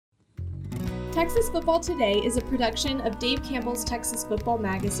Texas Football Today is a production of Dave Campbell's Texas Football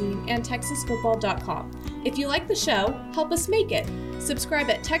Magazine and TexasFootball.com. If you like the show, help us make it. Subscribe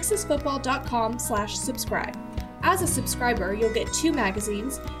at TexasFootball.com/subscribe. As a subscriber, you'll get 2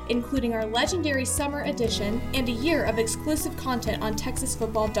 magazines, including our legendary summer edition and a year of exclusive content on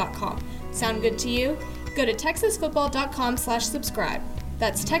TexasFootball.com. Sound good to you? Go to TexasFootball.com/subscribe.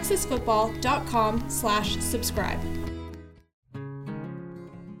 That's TexasFootball.com/subscribe.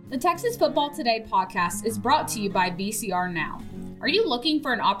 The Texas Football Today podcast is brought to you by VCR Now. Are you looking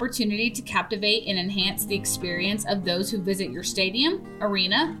for an opportunity to captivate and enhance the experience of those who visit your stadium,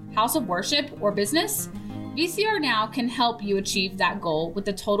 arena, house of worship, or business? VCR Now can help you achieve that goal with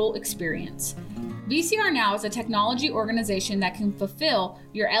the total experience. VCR Now is a technology organization that can fulfill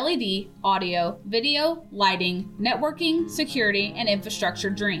your LED, audio, video, lighting, networking, security, and infrastructure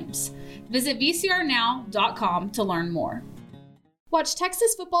dreams. Visit VCRNow.com to learn more. Watch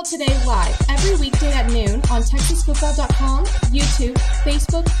Texas Football Today live every weekday at noon on TexasFootball.com, YouTube,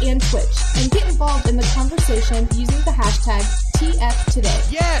 Facebook, and Twitch. And get involved in the conversation using the hashtag TFToday.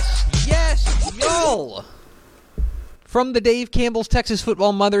 Yes, yo! From the Dave Campbell's Texas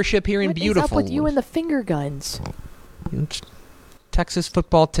Football Mothership here in beautiful... What is up with you and the finger guns? Texas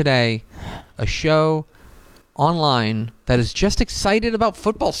Football Today, a show online that is just excited about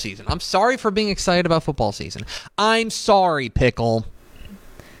football season. I'm sorry for being excited about football season. I'm sorry, Pickle.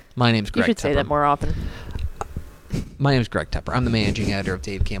 My name's Greg Tepper. You should say that more often. My name is Greg Tepper. I'm the managing editor of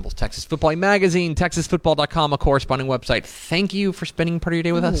Dave Campbell's Texas Football Magazine, TexasFootball.com, a corresponding website. Thank you for spending part of your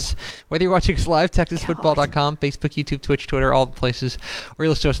day with us. Whether you're watching us live, TexasFootball.com, Facebook, YouTube, Twitch, Twitter, all the places, or you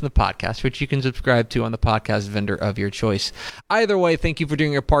listen to us on the podcast, which you can subscribe to on the podcast vendor of your choice. Either way, thank you for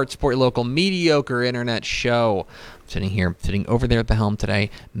doing your part. Support your local mediocre internet show. I'm sitting over there at the helm today,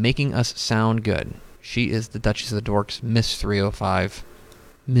 making us sound good. She is the Duchess of the Dorks, Miss 305,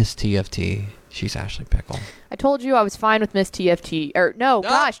 Miss TFT. She's Ashley Pickle. I told you I was fine with Miss TFT.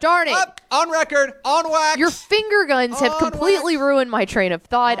 Gosh darn it. On record, on wax. Your finger guns have completely ruined my train of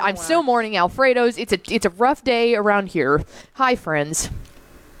thought. I'm still mourning Alfredo's. It's a rough day around here. Hi, friends.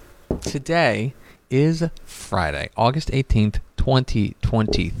 Today is Friday, August 18th,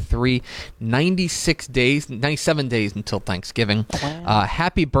 2023. 97 days until Thanksgiving. Wow.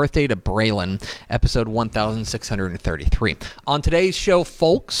 Happy birthday to Braylon, episode 1633. On today's show,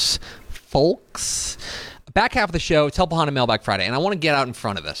 folks, back half of the show, it's Help Honda Mailbag Friday, and I want to get out in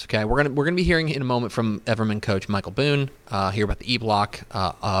front of this, okay? We're gonna be hearing in a moment from Everman coach Michael Boone, hear about the E-Block.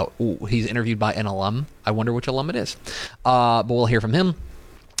 He's interviewed by an alum. I wonder which alum it is. But we'll hear from him.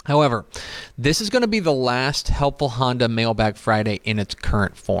 However, this is going to be the last Helpful Honda Mailbag Friday in its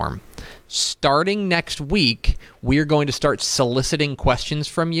current form. Starting next week, we're going to start soliciting questions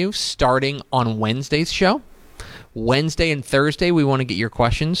from you starting on Wednesday's show. Wednesday and Thursday, we want to get your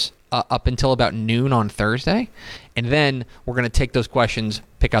questions up until about noon on Thursday. And then we're going to take those questions,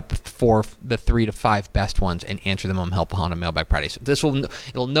 pick out the 3 to 5 best ones, and answer them on Help Honda Mailbag Friday. So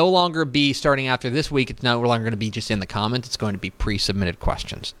it'll no longer be starting after this week. It's no longer going to be just in the comments. It's going to be pre-submitted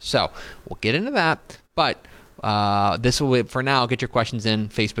questions. So we'll get into that. But this will, for now, get your questions in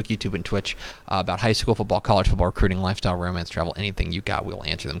Facebook, YouTube, and Twitch about high school football, college football, recruiting, lifestyle, romance, travel, anything you got. We'll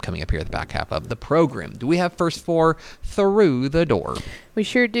answer them coming up here at the back half of the program. Do we have first 4 through the door? We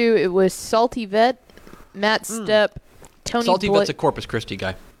sure do. It was Salty Vet, Matt Stepp, Tony Salty Vet's a Corpus Christi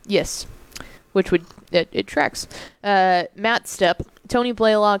guy. Yes, which would it tracks. Matt Stepp, Tony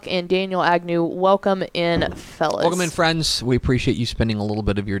Blaylock, and Daniel Agnew. Welcome in, fellas. Welcome in, friends. We appreciate you spending a little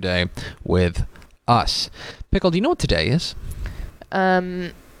bit of your day with us. Pickle, do you know what today is?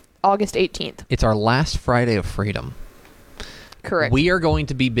 August 18th. It's our last Friday of freedom. Correct. We are going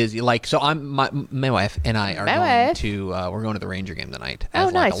to be busy. So my wife and I are going to we're going to the Ranger game tonight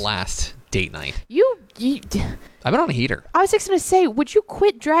as nice. A last date night. I've been on a heater. I was just going to say, would you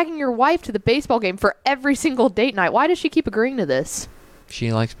quit dragging your wife to the baseball game for every single date night? Why does she keep agreeing to this?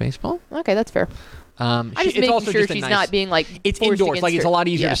 She likes baseball? Okay, that's fair. I'm just making sure she's not being it's indoors. It's a lot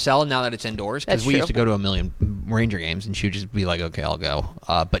easier to sell now that it's indoors, because we used to go to a million Ranger games and she would just be like, okay, I'll go.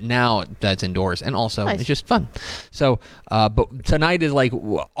 But now that's indoors, and also it's just fun. So, but tonight is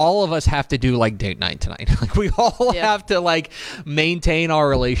all of us have to do date night tonight. We all have to maintain our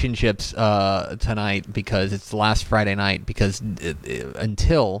relationships tonight, because it's the last Friday night. Because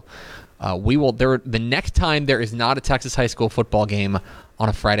until the next time there is not a Texas high school football game on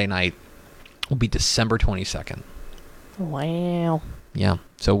a Friday night will be December 22nd. Wow. Yeah.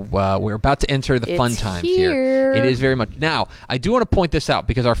 So we're about to enter the fun times here. It is very much. Now, I do want to point this out,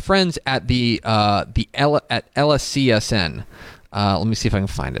 because our friends at at LSCSN, let me see if I can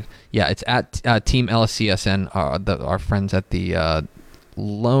find it. Yeah, it's at Team LSCSN, our friends at the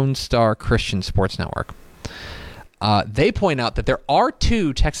Lone Star Christian Sports Network. They point out that there are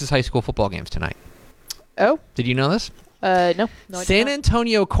 2 Texas high school football games tonight. Oh? Did you know this? No. San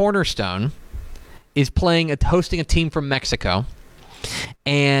Antonio Cornerstone is hosting a team from Mexico,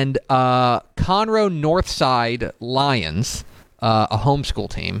 and Conroe Northside Lions, a homeschool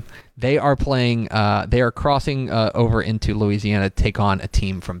team, they are crossing over into Louisiana to take on a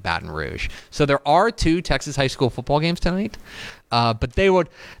team from Baton Rouge. So there are 2 Texas high school football games tonight, but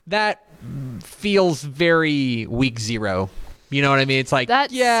that feels very week 0. You know what I mean? It's like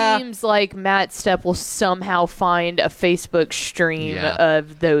seems like Matt Stepp will somehow find a Facebook stream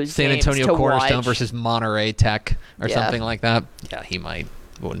of those San games Antonio to Cornerstone watch. versus Monterey Tech or something like that. Yeah, he might.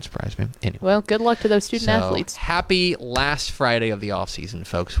 Wouldn't surprise me. Anyway. Well, good luck to those student athletes. Happy last Friday of the off season,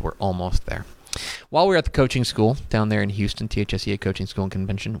 folks. We're almost there. While we were at the coaching school down there in Houston, THSEA Coaching School and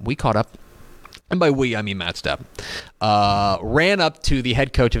Convention, we caught up. And by we, I mean Matt Stepp, ran up to the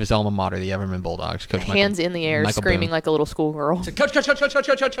head coach of his alma mater, the Everman Bulldogs, Coach Michael. Hands in the air, Michael screaming Boone. like a little schoolgirl. Said, Coach. I'm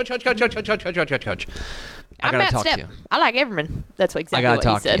Matt Stepp. I like Everman. That's exactly what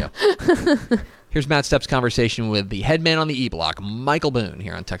he said. To you. Here's Matt Stepp's conversation with the head man on the E Block, Michael Boone,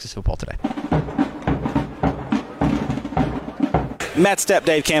 here on Texas Football Today. Matt Stepp,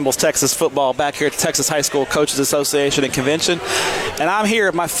 Dave Campbell's Texas Football, back here at the Texas High School Coaches Association and Convention. And I'm here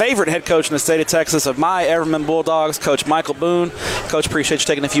with my favorite head coach in the state of Texas of my Everman Bulldogs, Coach Michael Boone. Coach, appreciate you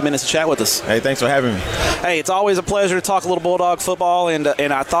taking a few minutes to chat with us. Hey, thanks for having me. Hey, it's always a pleasure to talk a little Bulldog football. And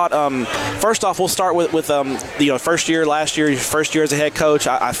I thought, first off, we'll start with first year, last year, your first year as a head coach.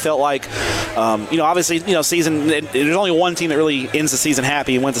 I felt like, obviously, season. There's only one team that really ends the season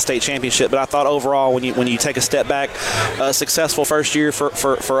happy and wins the state championship. But I thought overall, when you take a step back, successful first year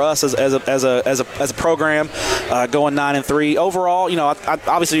for us as a program, going 9-3. Overall,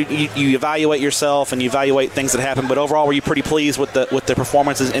 obviously you evaluate yourself and you evaluate things that happen. But overall, were you pretty pleased with the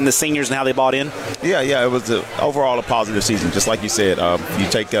performances and the seniors and how they bought in? Yeah, it was overall a positive season, just like you said. You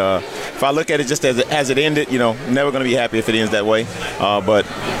take if I look at it just as it ended, never going to be happy if it ends that way. But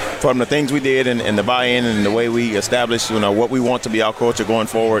from the things we did and the buy-in and the way we established, what we want to be our culture going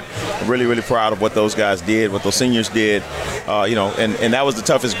forward, I'm really, really proud of what those guys did, what those seniors did, and that was the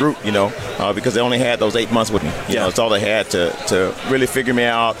toughest group, because they only had those 8 months with me. It's all they had to really figure me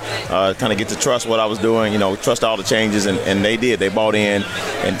out, kind of get to trust what I was doing, trust all the changes, and they did. They bought in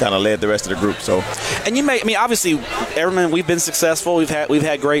and kind of led the rest of the group. So, and obviously, Everman, we've been successful. We've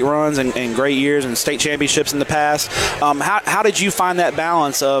had great runs and great years and state championships in the past. How did you find that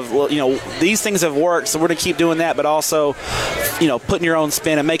balance of, these things have worked, so we're going to keep doing that, but also, putting your own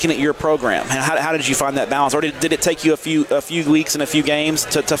spin and making it your program? How did you find that balance, or did it take you a few weeks and a few games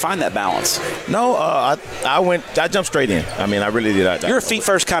to find that balance? No, I jumped straight in. I mean, I really did. You're a feet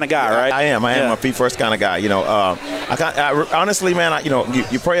first kind of guy, right? I am a feet first kind of guy. I honestly, man,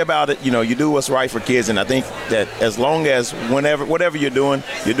 you pray about it. You do what's right for kids, and I think that as long as whatever you're doing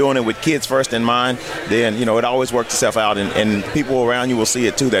it with kids first in mind, then it always works itself out, and people around you will see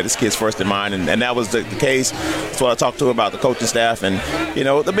it too, that it's kids first in mind, and that was the case. That's what I talked to about the coaching staff, and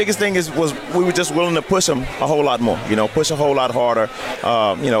the biggest thing was we were just willing to push them a whole lot more, push a whole lot harder,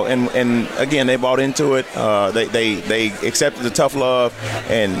 and again, they bought into it. They accepted the tough love,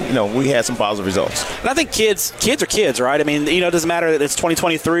 and we had some positive results. And I think kids are kids, right? I mean, it doesn't matter that it's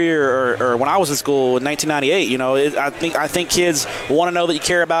 2023 or when I was in school in 1998. I think kids want to know that you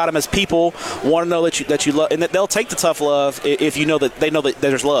care about them as people, want to know that you love, and that they'll take the tough love if they know that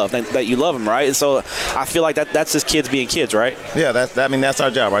there's love, that you love them, right? And so I feel like that's just kids being kids, right? Yeah, that's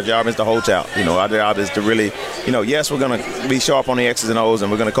our job. Our job is to hold out. Our job is to really, yes, we're going to be sharp on the X's and O's,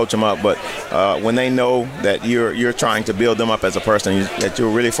 and we're going to coach them up. But when they know that you're trying to build them up as a person, that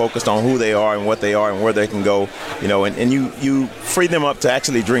you're really focused on who they are and what they are and where they can go, and you free them up to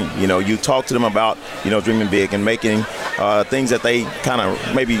actually dream. You talk to them about dreaming big and making things that they kind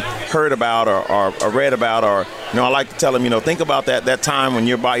of maybe heard about or read about, or I like to tell them, think about that time when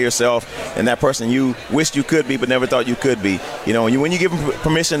you're by yourself and that person you wished you could be but never thought you could be. When you give them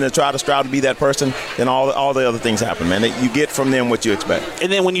permission to try to strive to be that person, then all the other things happen, man. You get from them what you expect.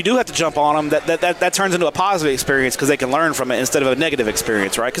 And then when you do have to jump on them, that turns into a positive experience because they can learn from it instead of a negative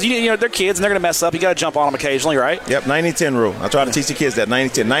experience, right? Because they're kids and they're going to mess up. You got to jump on them occasionally, right? Yep, 90-10 rule. I try to teach the kids that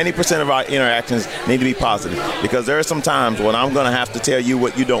 90-10. 90% of our interactions need to be positive, because there are some times when I'm going to have to tell you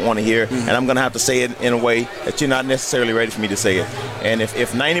what you don't want to hear, and I'm going to have to say it in a way that you're not necessarily ready for me to say it. And if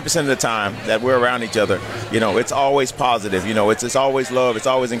 90% of the time that we're around each other, it's always positive, it's always love, it's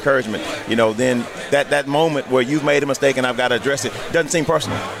always encouragement, then that moment where you've made a mistake and I've got to address it doesn't seem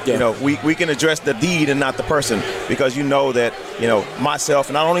personal. Yeah. We can address the deed and not the person, because that myself,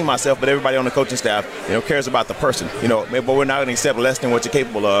 and not only myself, but everybody on the coaching staff, cares about the person, but we're not going to accept less than what you're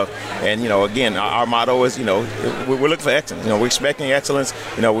capable of. And, again, our motto is, we're looking for excellence. We're expecting excellence.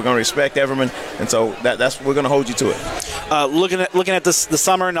 We're going to respect Everman. And so that's we're going to hold you to it. Looking at the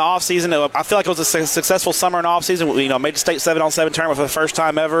summer and the off season, I feel like it was a successful summer and off season. Made the state 7-on-7 tournament for the first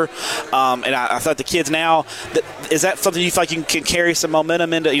time ever, and I thought the kids now. Is that something you feel like you can carry some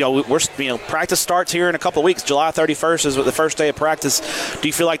momentum into? We're practice starts here in a couple of weeks. July 31st is the first day of practice. Do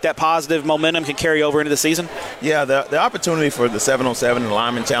you feel like that positive momentum can carry over into the season? Yeah, the opportunity for the 7-on-7 and the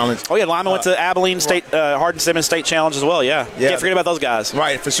Lineman Challenge. Oh yeah, Lineman went to Abilene State, Hardin-Simmons State Challenge as well. Yeah, can't forget about those guys.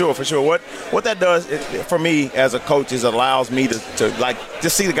 Right, for sure. What that does for me as a coach is allows me to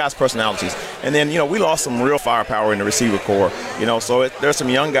just see the guys' personalities. And then we lost some real firepower in the receiver corps. So there's some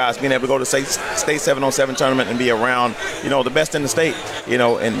young guys being able to go to state 7-on-7 tournament and be around the best in the state.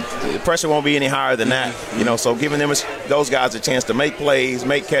 And the pressure won't be any higher than that. So giving those guys a chance to make plays,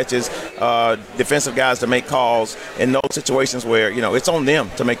 make catches, defensive guys to make calls in those situations where it's on them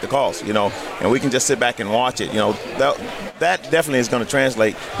to make the calls. And we can just sit back and watch it. That definitely is going to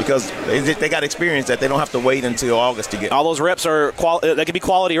translate because they got experience that they don't have to wait until August to get. All those reps are they could be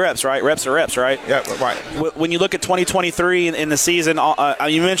quality reps, right? Reps are reps, right? Yeah, right. When you look at 2023 in the season,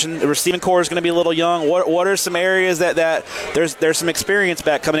 you mentioned the receiving corps is going to be a little young. What are some areas that there's some experience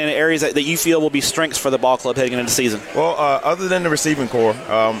back coming in areas that you feel will be strengths for the ball club heading into the season? Well, other than the receiving corps,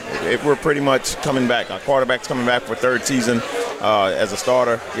 we're pretty much coming back. Our quarterback's coming back for third season as a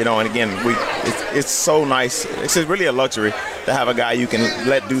starter. And again, it's so nice. It's really a luxury to have a guy you can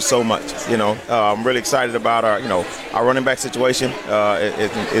let do so much. I'm really excited about our running back situation.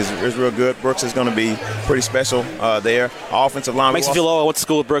 Is real good. Brooks is going to be pretty special there. Our offensive line makes you feel old. I went to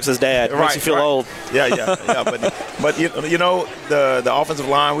school with Brooks' dad. Makes you feel old. Yeah. But the offensive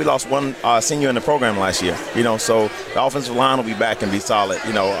line, we lost one senior in the program last year. So the offensive line will be back and be solid.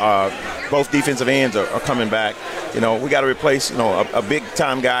 Both defensive ends are coming back. We got to replace a big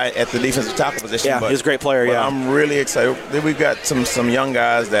time guy at the defensive tackle position. Yeah, he's a great player. Yeah, I'm really excited. We've got some young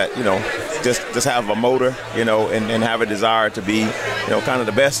guys that just have a motor, and have a desire to be kind of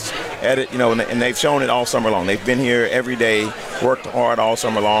the best at it, and they've shown it all summer long. They've been here every day, worked hard all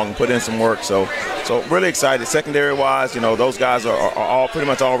summer long, put in some work. So really excited. Secondary wise, those guys are all pretty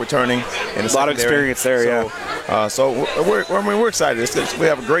much all returning. In a lot of experience there. So we're excited. We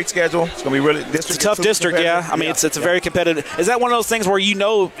have a great schedule. It's going to be really it's a tough district. Yeah, I mean it's a very competitive. Is that one of those things where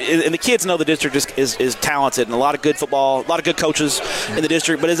and the kids know the district is talented and a lot of good football, a lot of good coaches in the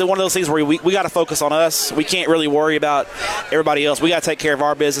district. But is it one of those things where we got to focus on us? We can't really worry about everybody else. We got to take care of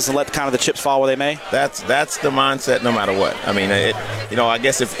our business and let kind of the chips fall where they may. That's the mindset no matter what. I mean, I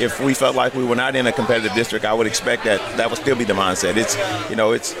guess if we felt like we were not in a competitive district, I would expect that would still be the mindset.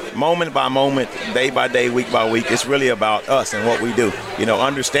 It's moment by moment, day by day, week by week. It's really about us and what we do.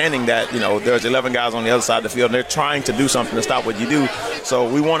 Understanding that there's 11 guys on the other side of the field and they're trying to do something to stop what you do. So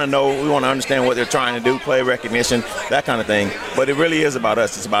we want to understand what they're trying to do, play recognition, that kind of thing. But it really is about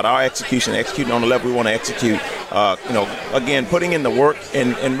us. It's about our executing on the level we want to execute. Again, putting in the work,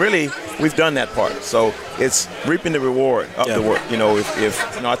 and really we've done that part. So it's reaping the reward of the work.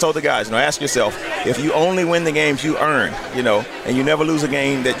 If I told the guys, ask yourself, if you only win the games you earn, and you never lose a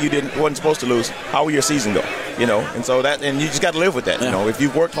game that you wasn't supposed to lose, how will your season go? And so and you just got to live with that. If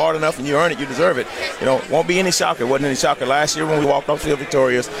you've worked hard enough and you earn it, you deserve it. Won't be any shocker. It wasn't any shocker last year when we walked off the field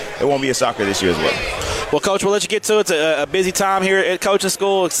victorious. It won't be a shocker this year as well. Well, Coach, we'll let you get to it. It's a busy time here at coaching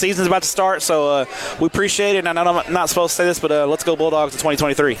school. The season's about to start, so we appreciate it. And I know I'm not supposed to say this, but let's go Bulldogs in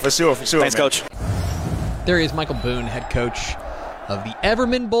 2023. For sure. Thanks, man. Coach. There is Michael Boone, head coach of the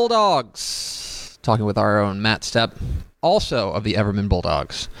Everman Bulldogs, talking with our own Matt Stepp, also of the Everman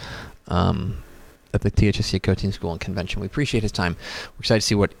Bulldogs, at the THSC Coaching School and Convention. We appreciate his time. We're excited to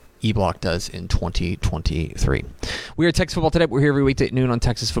see what E-Block does in 2023. We are at Texas Football Today. We're here every weekday at noon on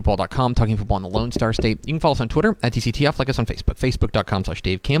TexasFootball.com, talking football in the Lone Star State. You can follow us on Twitter at TCTF, like us on Facebook,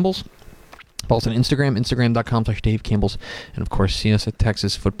 Facebook.com/Dave Campbell's. Follow us on Instagram, Instagram.com/Dave Campbell's. And, of course, see us at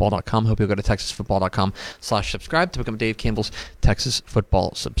TexasFootball.com. Hope you'll go to TexasFootball.com/subscribe to become Dave Campbell's Texas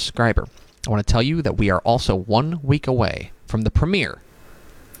Football subscriber. I want to tell you that we are also 1 week away from the premiere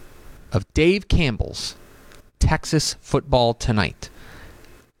of Dave Campbell's Texas Football Tonight,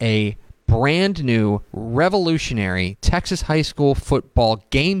 a brand new, revolutionary Texas high school football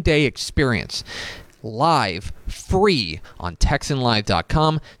game day experience. Live, free on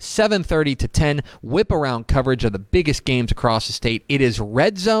TexanLive.com, 7:30 to 10, whip-around coverage of the biggest games across the state. It is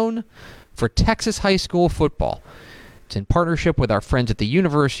Red Zone for Texas high school football. It's in partnership with our friends at the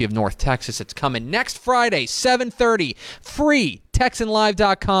University of North Texas. It's coming next Friday, 7:30, free,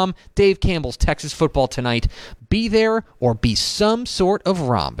 TexanLive.com. Dave Campbell's Texas Football Tonight. Be there or be some sort of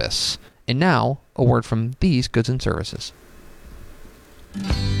rhombus. And now, a word from these goods and services.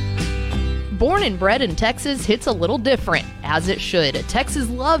 Born and bred in Texas hits a little different, as it should. Texas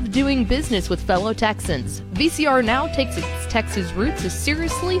loves doing business with fellow Texans. VCR Now takes its Texas roots as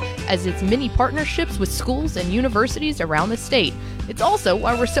seriously as its many partnerships with schools and universities around the state. It's also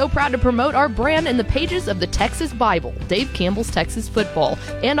why we're so proud to promote our brand in the pages of the Texas Bible, Dave Campbell's Texas Football,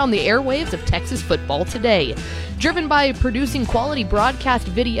 and on the airwaves of Texas Football Today. Driven by producing quality broadcast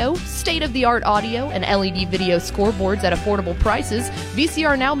video, state-of-the-art audio, and LED video scoreboards at affordable prices,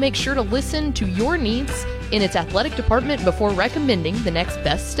 VCR Now makes sure to listen to your needs in its athletic department before recommending the next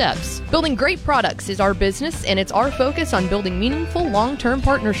best steps. Building great products is our business, and it's our focus on building meaningful, long-term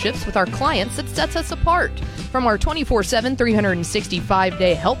partnerships with our clients that sets us apart. From our 24/7,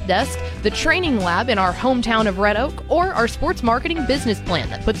 365-day help desk, the training lab in our hometown of Red Oak, or our sports marketing business plan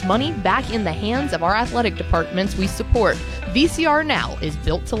that puts money back in the hands of our athletic departments we support, VCR Now is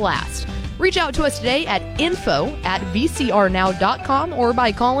built to last. Reach out to us today at info@vcrnow.com or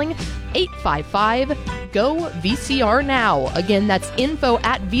by calling 855-GO-VCR-NOW. Again, that's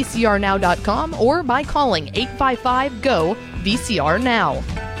info@vcrnow.com or by calling 855-GO-VCR-NOW.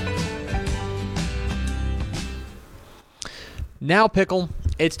 Now, Pickle,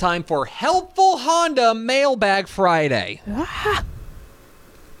 it's time for Helpful Honda Mailbag Friday.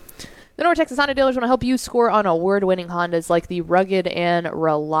 The North Texas Honda dealers want to help you score on award-winning Hondas like the rugged and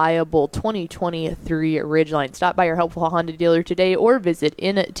reliable 2023 Ridgeline. Stop by your Helpful Honda dealer today or visit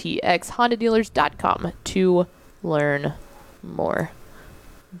ntxhondadealers.com to learn more.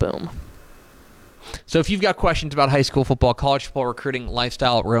 Boom. So if you've got questions about high school football, college football, recruiting,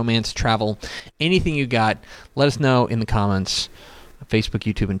 lifestyle, romance, travel, anything you got, let us know in the comments.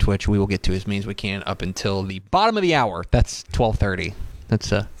 Facebook, YouTube, and Twitch. We will get to as many as we can up until the bottom of the hour. That's 12:30.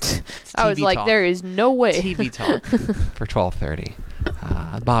 That's I was like, talk. there is no way. TV talk for 12:30.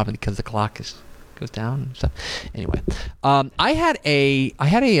 Bottom because the clock goes down and stuff. Anyway, I had a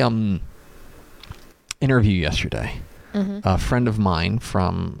interview yesterday. Mm-hmm. A friend of mine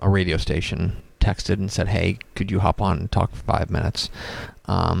from a radio station texted and said, "Hey, could you hop on and talk for 5 minutes?"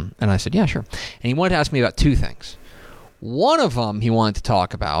 And I said, "Yeah, sure." And he wanted to ask me about two things. One of them he wanted to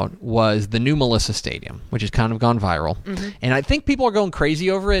talk about was the new Melissa Stadium, which has kind of gone viral. Mm-hmm. And I think people are going crazy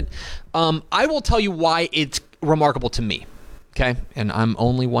over it. I will tell you why it's remarkable to me, okay? And I'm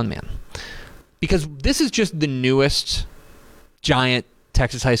only one man. Because this is just the newest giant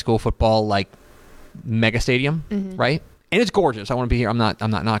Texas high school football, like, mega stadium, mm-hmm. right? And it's gorgeous. I want to be here. I'm not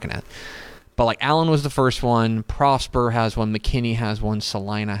knocking it. But, like, Allen was the first one. Prosper has one. McKinney has one.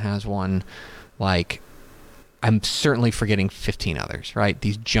 Salina has one. Like, I'm certainly forgetting 15 others, right?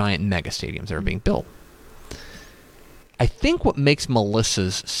 These giant mega stadiums that are being built. I think what makes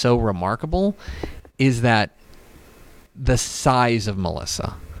Melissa's so remarkable is that the size of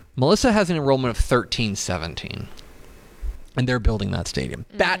Melissa. Melissa has an enrollment of 1317, and they're building that stadium.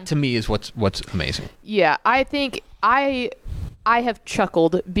 Mm-hmm. That, to me, is what's amazing. Yeah, I think I have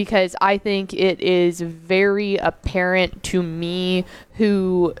chuckled because I think it is very apparent to me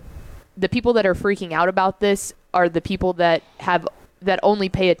who... The people that are freaking out about this are the people that only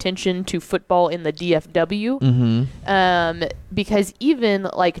pay attention to football in the DFW. Mm-hmm. Because even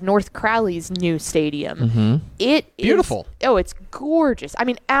like North Crowley's new stadium, mm-hmm. it beautiful. It's gorgeous. I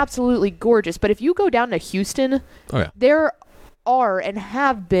mean, absolutely gorgeous. But if you go down to Houston, there are and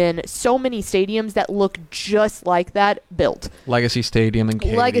have been so many stadiums that look just like that built. Legacy Stadium in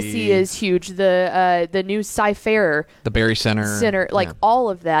Katy. Legacy is huge. The new Cy-Fair. The Berry Center. All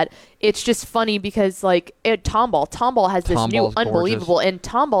of that. It's just funny because, like, Tomball has this new unbelievable, and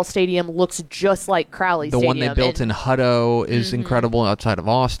Tomball Stadium looks just like Crowley Stadium. The one they built in Hutto is mm-hmm. incredible outside of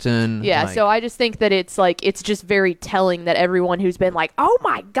Austin. Yeah, so I just think that it's just very telling that everyone who's been like, oh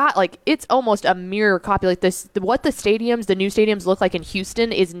my God, like, it's almost a mirror copy. Like, what the new stadiums look like in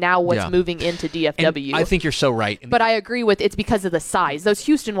Houston is now what's moving into DFW. And I think you're so right. But I agree with it's because of the size. Those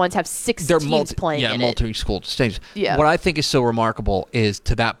Houston ones have six teams playing in it. Multi-school stadiums. Yeah. What I think is so remarkable is,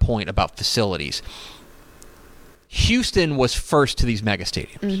 to that point about facilities, Houston was first to these mega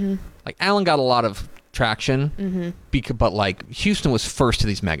stadiums. Mm-hmm. Like, Allen got a lot of traction, mm-hmm. But like, Houston was first to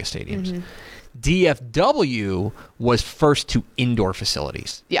these mega stadiums. Mm-hmm. DFW was first to indoor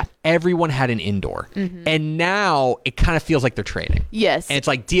facilities. Yeah. Everyone had an indoor. Mm-hmm. And now it kind of feels like they're trading. Yes. And it's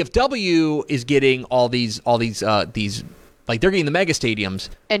like DFW is getting all these like, they're getting the mega stadiums.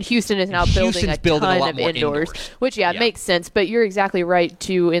 And Houston is now building a ton of indoors. Which, makes sense. But you're exactly right,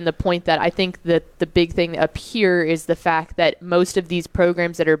 too, in the point that I think that the big thing up here is the fact that most of these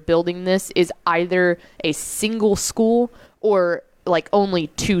programs that are building this is either a single school or like only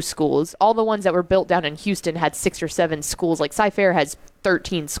 2 schools. All the ones that were built down in Houston had 6 or 7 schools. Like Cy-Fair has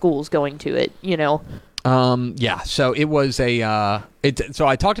 13 schools going to it, Yeah, so it was so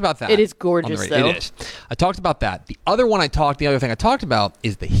I talked about that. It is gorgeous, though. It is. I talked about that. The other thing I talked about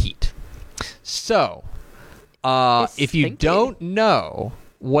is the heat. So, if you don't know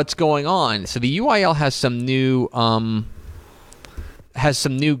what's going on, so the UIL has some new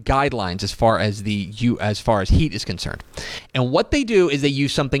guidelines as far as heat is concerned. And what they do is they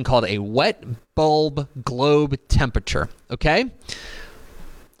use something called a wet bulb globe temperature, okay?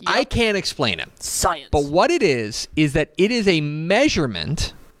 Yep. I can't explain it. Science. But what it is that it is a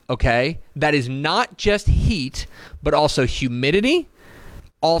measurement, okay, that is not just heat, but also humidity,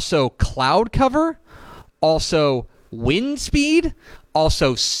 also cloud cover, also wind speed,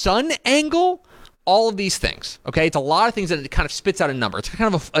 also sun angle, all of these things, okay? It's a lot of things that it kind of spits out a number. It's it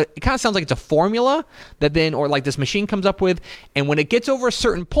kind of sounds like it's a formula that then, or like this machine comes up with, and when it gets over a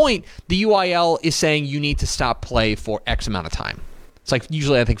certain point, the UIL is saying you need to stop play for X amount of time. It's like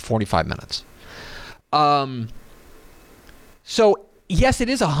usually, I think, 45 minutes. So, yes, it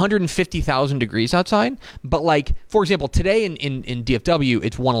is 150,000 degrees outside, but like, for example, today in DFW,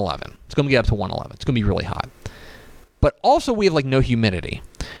 it's 111. It's going to get up to 111. It's going to be really hot. But also, we have like no humidity.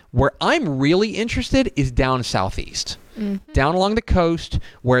 Where I'm really interested is down southeast, down along the coast,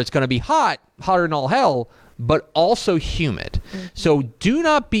 where it's going to be hot, hotter than all hell, but also humid. So do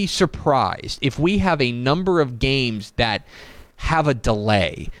not be surprised if we have a number of games that have a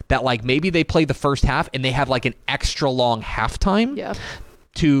delay, that like maybe they play the first half and they have like an extra long halftime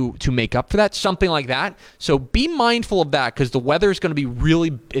to make up for that, something like that. So be mindful of that, because the weather is going to be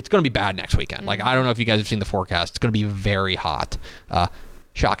it's going to be bad next weekend. Like, I don't know if you guys have seen the forecast. It's going to be very hot.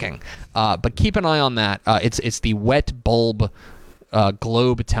 Shocking. But keep an eye on that. It's the wet bulb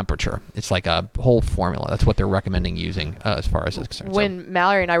globe temperature. It's like a whole formula. That's what they're recommending using as far as it's concerned. When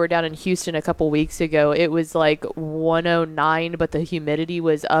Mallory and I were down in Houston a couple weeks ago, it was like 109, but the humidity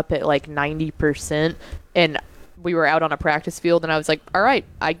was up at like 90%. And we were out on a practice field, and I was like, all right,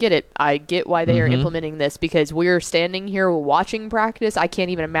 I get it. I get why they are implementing this, because we're standing here watching practice. I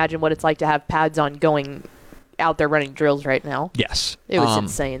can't even imagine what it's like to have pads on going out there running drills right now. Yes. It was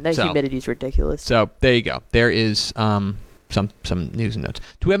insane. The humidity is ridiculous. So there you go. There is some news and notes.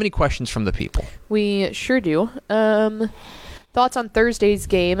 Do we have any questions from the people? We sure do. Thoughts on Thursday's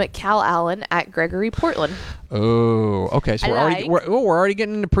game at Cal Allen at Gregory Portland? Oh, okay. So we're already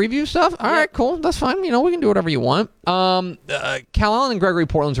getting into preview stuff. All right, cool. That's fine. We can do whatever you want. Cal Allen and Gregory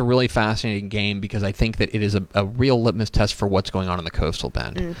Portland's a really fascinating game, because I think that it is a real litmus test for what's going on in the Coastal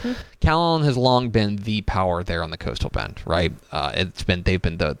Bend. Cal Allen has long been the power there on the Coastal Bend, right? They've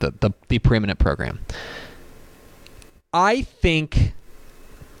been the preeminent program. I think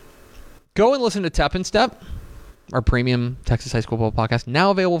go and listen to Tep and Step, our premium Texas high school football podcast,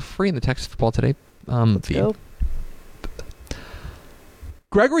 now available for free in the Texas Football Today feed. Go.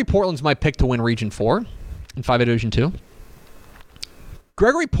 Gregory Portland's my pick to win Region 4 and 5A Division 2.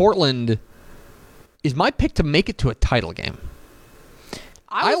 Gregory Portland is my pick to make it to a title game.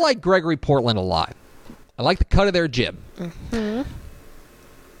 I like Gregory Portland a lot. I like the cut of their jib.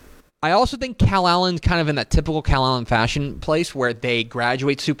 I also think Cal Allen's kind of in that typical Cal Allen fashion place where they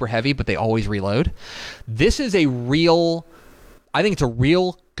graduate super heavy, but they always reload. This is I think it's a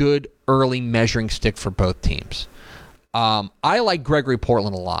real good early measuring stick for both teams. I like Gregory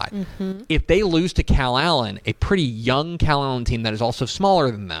Portland a lot. If they lose to Cal Allen, a pretty young Cal Allen team that is also smaller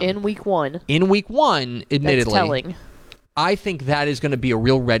than them. In week one, admittedly. That's telling. I think that is going to be a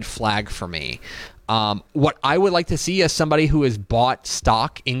real red flag for me. What I would like to see as somebody who has bought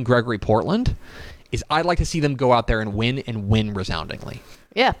stock in Gregory Portland is I'd like to see them go out there and win resoundingly.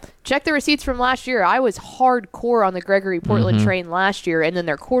 Yeah. Check the receipts from last year. I was hardcore on the Gregory Portland train last year, and then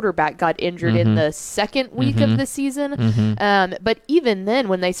their quarterback got injured in the second week of the season. But even then,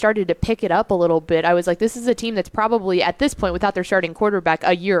 when they started to pick it up a little bit, I was like, this is a team that's probably, at this point, without their starting quarterback,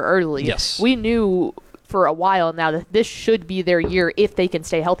 a year early. Yes. We knew for a while now that this should be their year if they can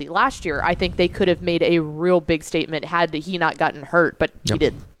stay healthy. Last year, I think they could have made a real big statement had he not gotten hurt, but he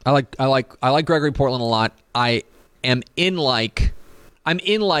didn't. I like Gregory Portland a lot. I'm in like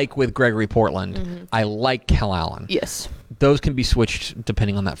with Gregory Portland. I like Cal Allen. Yes. Those can be switched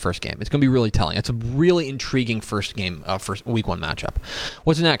depending on that first game. It's going to be really telling. It's a really intriguing first game, first week one matchup.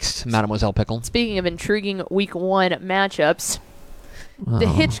 What's next, Mademoiselle Pickle? Speaking of intriguing week one matchups, the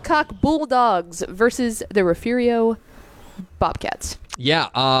Hitchcock Bulldogs versus the Refugio Bobcats. Yeah,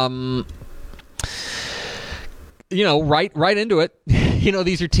 right into it.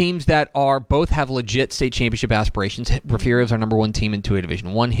 these are teams that both have legit state championship aspirations. Refugio is our number 1 team in 2A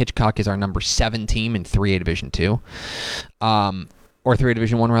Division 1. Hitchcock is our number 7 team in 3A Division 2. Or 3A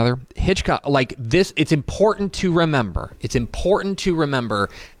Division 1, rather. Hitchcock, like this, it's important to remember. It's important to remember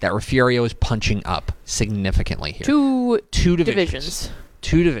that Refugio is punching up significantly here. Two divisions.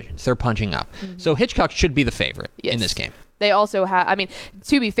 2 divisions. They're punching up. So Hitchcock should be the favorite in this game. They also have,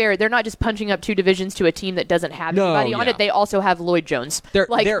 to be fair, they're not just punching up 2 divisions to a team that doesn't have anybody on it. They also have Lloyd Jones.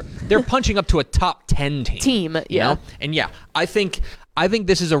 They're punching up to a top 10 team. Yeah. You know? And yeah, I think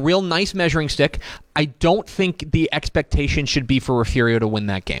this is a real nice measuring stick. I don't think the expectation should be for Refugio to win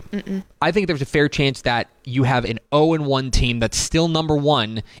that game. I think there's a fair chance that you have an 0-1 team that's still number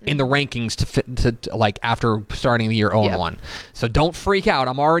 1 in the rankings to like after starting the year 0-1. So don't freak out.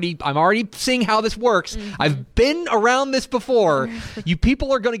 I'm already seeing how this works. I've been around this before. You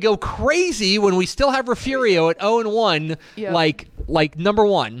people are going to go crazy when we still have Refugio at 0-1, like number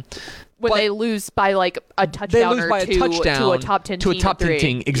 1. When they lose by like a touchdown to a top 10 team. To a top 10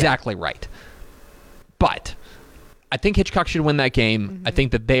 team, exactly right. But I think Hitchcock should win that game. I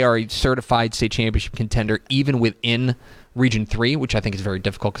think that they are a certified state championship contender even within Region 3, which I think is very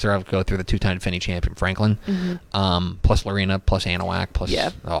difficult because they're going to go through the 2-time defending champion Franklin, plus Lorena, plus Anahuac, plus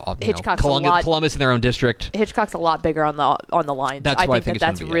Columbus in their own district. Hitchcock's a lot bigger on the lines. That's why I think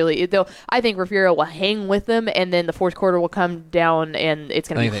that's really though. I think Refugio will hang with them, and then the fourth quarter will come down, and it's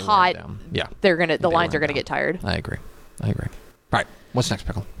going to be hot. Yeah, the lines are going to get tired. I agree. All right, what's next,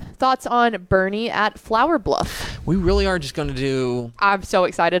 Pickle? Thoughts on Bernie at Flower Bluff? We really are just going to do... I'm so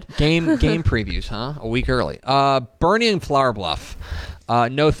excited. Game previews, huh? A week early. Bernie and Flower Bluff.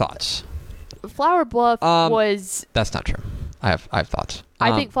 No thoughts. Flower Bluff was... That's not true. I have thoughts.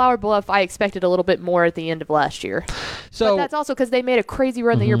 I think Flower Bluff, I expected a little bit more at the end of last year. But that's also because they made a crazy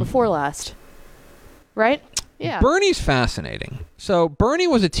run the year before last. Right? Yeah. Bernie's fascinating. So Bernie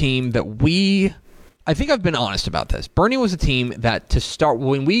was a team that I think I've been honest about this. Bernie was a team that to start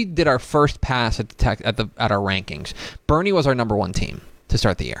when we did our first pass at our rankings, Bernie was our number 1 team to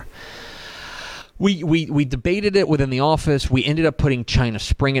start the year. We debated it within the office. We ended up putting China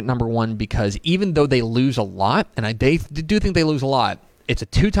Spring at number 1 because even though they lose a lot, and they do think they lose a lot, it's a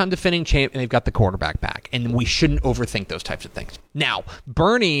 2-time defending champ, and they've got the quarterback back, and we shouldn't overthink those types of things. Now,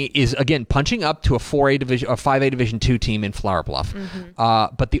 Bernie is again punching up to a 4A division, or 5A Division 2 team in Flower Bluff,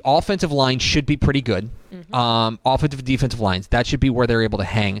 but the offensive line should be pretty good. Offensive and defensive lines, that should be where they're able to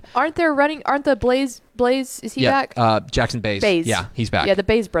hang. Aren't the Blaze? Is he back? Jackson Bays. Yeah, he's back. Yeah, the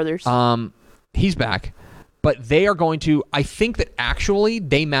Bays brothers. He's back. But they are going to, I think that actually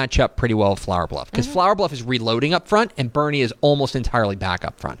they match up pretty well with Flower Bluff because Flower Bluff is reloading up front and Bernie is almost entirely back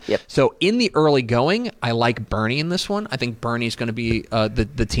up front. Yep. So in the early going, I like Bernie in this one. I think Bernie is going to be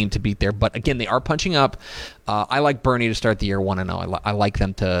the team to beat there. But again, they are punching up. I like Bernie to start the year 1-0. I like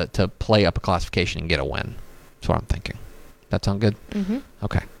them to play up a classification and get a win. That's what I'm thinking. That sound good?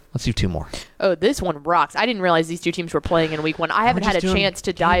 Okay. Let's do 2 more. Oh, this one rocks. I didn't realize these 2 teams were playing in week 1. I haven't had a chance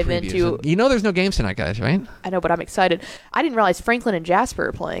to dive into... You know there's no games tonight, guys, right? I know, but I'm excited. I didn't realize Franklin and Jasper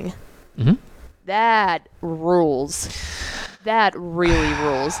are playing. That rules. That really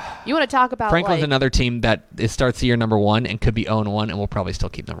rules. You want to talk about Franklin's another team that starts the year number 1 and could be 0-1 and will probably still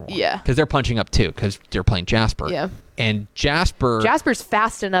keep number 1. Yeah. Because they're punching up too because they're playing Jasper. Yeah. And Jasper's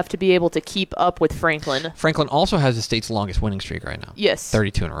fast enough to be able to keep up with Franklin. Franklin also has the state's longest winning streak right now. Yes.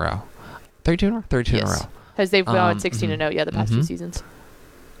 32 in a row. 32 in a row? 32 in a row. Because they've gone 16-0, the past 2 seasons.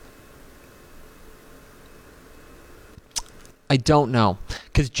 I don't know.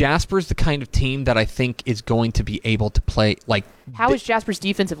 Because Jasper's the kind of team that I think is going to be able to play, like... How is Jasper's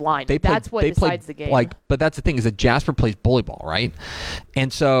defensive line? That's what decides the game. But that's the thing, is that Jasper plays bully ball, right?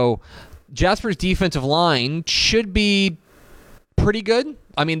 And so Jasper's defensive line should be pretty good.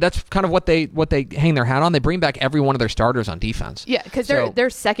 I mean, that's kind of what they hang their hat on. They bring back every one of their starters on defense. Yeah, because their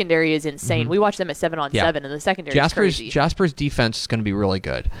secondary is insane. We watch them at 7-on-7, and the secondary is crazy. Jasper's defense is going to be really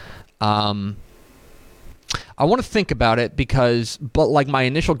good. I want to think about it but like my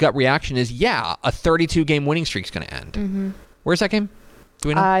initial gut reaction is, a 32-game winning streak is going to end. Where's that game? Do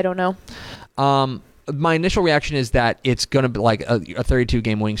we know? I don't know. My initial reaction is that it's going to be like a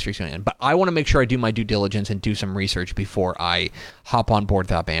 32-game winning streak is going to end. But I want to make sure I do my due diligence and do some research before I hop on board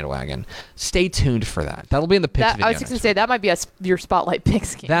that bandwagon. Stay tuned for that. That'll be in the picks video. I was just going to say, that might be your Spotlight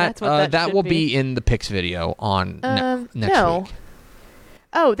Picks game. That will be in the picks video on next week.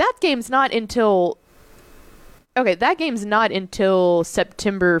 Oh, that game's not until... Okay, that game's not until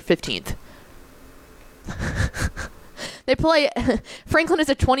September 15th. They play... Franklin is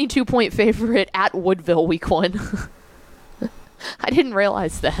a 22-point favorite at Woodville week 1. I didn't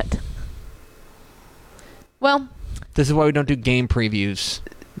realize that. Well, This is why we don't do game previews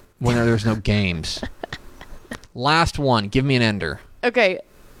when there's no games. Last one. Give me an ender. Okay.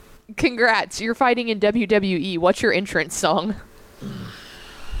 Congrats. You're fighting in WWE. What's your entrance song?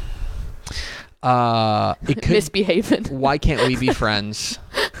 It could Misbehaving. Why Can't We Be Friends?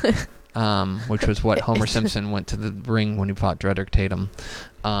 Which was what Homer Simpson went to the ring when he fought Dredrick Tatum.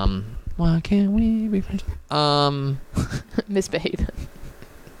 Why can't we be friends? Misbehaving.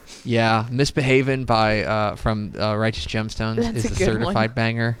 Yeah, Misbehaving by from Righteous Gemstones That's is a a good certified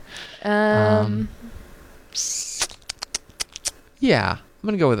banger. Yeah, I'm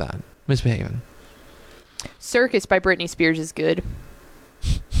gonna go with that. Misbehaving. Circus by Britney Spears is good.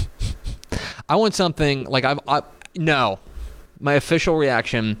 I want something like no. My official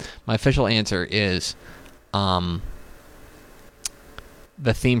reaction, my official answer is the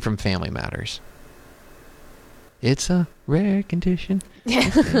theme from Family Matters. It's a rare condition.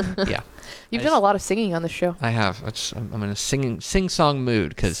 Yeah. You've done a lot of singing on the show. I have. I'm in a sing-song mood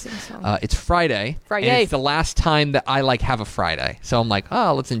because it's Friday. Friday. And it's the last time that I have a Friday. So I'm like,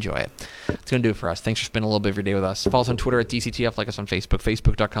 oh, let's enjoy it. It's going to do it for us. Thanks for spending a little bit of your day with us. Follow us on Twitter at DCTF. Like us on Facebook,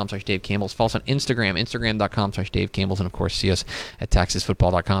 facebook.com/Dave Campbell's. Follow us on Instagram, instagram.com/Dave Campbell's. And, of course, see us at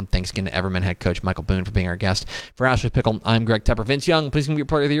TexasFootball.com. Thanks again to Everman head coach Michael Boone for being our guest. For Ashley Pickle, I'm Greg Tepper. Vince Young, please give me your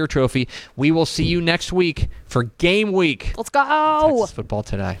Player of the Year trophy. We will see you next week for Game Week. Let's go. Texas Football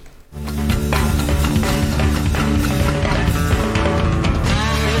Today.